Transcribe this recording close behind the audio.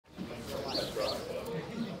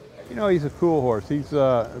You know, he's a cool horse. He's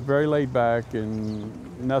very laid back and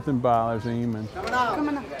nothing bothers him. And Come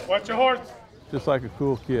on. Watch your horse. just like a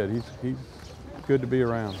cool kid. He's good to be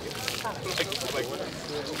around.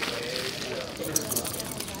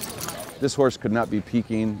 This horse could not be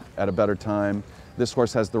peaking at a better time. This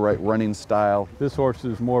horse has the right running style. This horse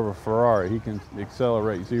is more of a Ferrari. He can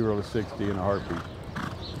accelerate 0 to 60 in a heartbeat.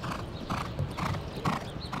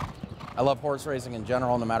 I love horse racing in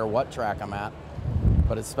general, no matter what track I'm at,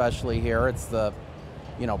 but especially here, it's the,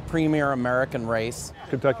 premier American race.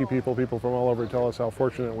 Kentucky people from all over tell us how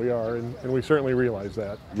fortunate we are, and we certainly realize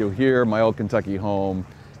that. You hear My Old Kentucky Home,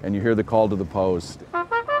 and you hear the call to the post.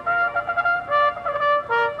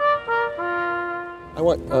 I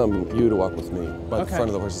want you to walk with me by the front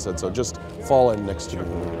of the horse's head, so just fall in next to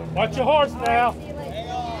me. Watch your horse now.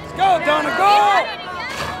 Let's go, Donna, go!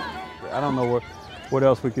 I don't know what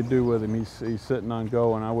else we could do with him. He's sitting on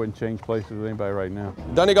go, and I wouldn't change places with anybody right now.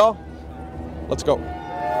 Donegal, let's go.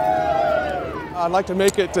 I'd like to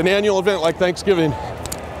make it an annual event like Thanksgiving.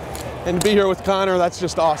 And to be here with Connor, that's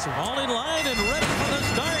just awesome. All in line and ready for the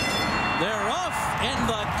start. They're off in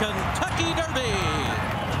the Kentucky Derby.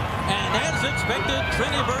 And as expected,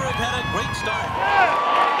 Trinniberg had a great start.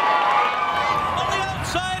 On the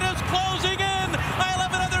outside is closing in.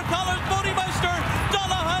 11 other colors, Bodymeister,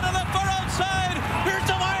 Dullahan on the far outside. Here's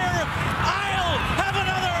the wire. I'll have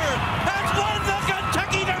another. Has won the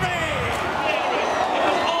Kentucky Derby.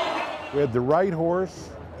 We had the right horse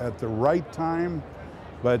at the right time,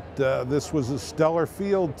 but this was a stellar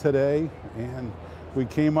field today, and we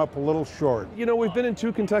came up a little short. You know, we've been in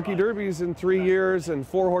 2 Kentucky Derbies in 3 years, and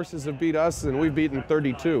 4 horses have beat us, and we've beaten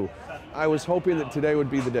 32. I was hoping that today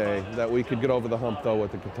would be the day that we could get over the hump, though,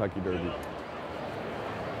 with the Kentucky Derby.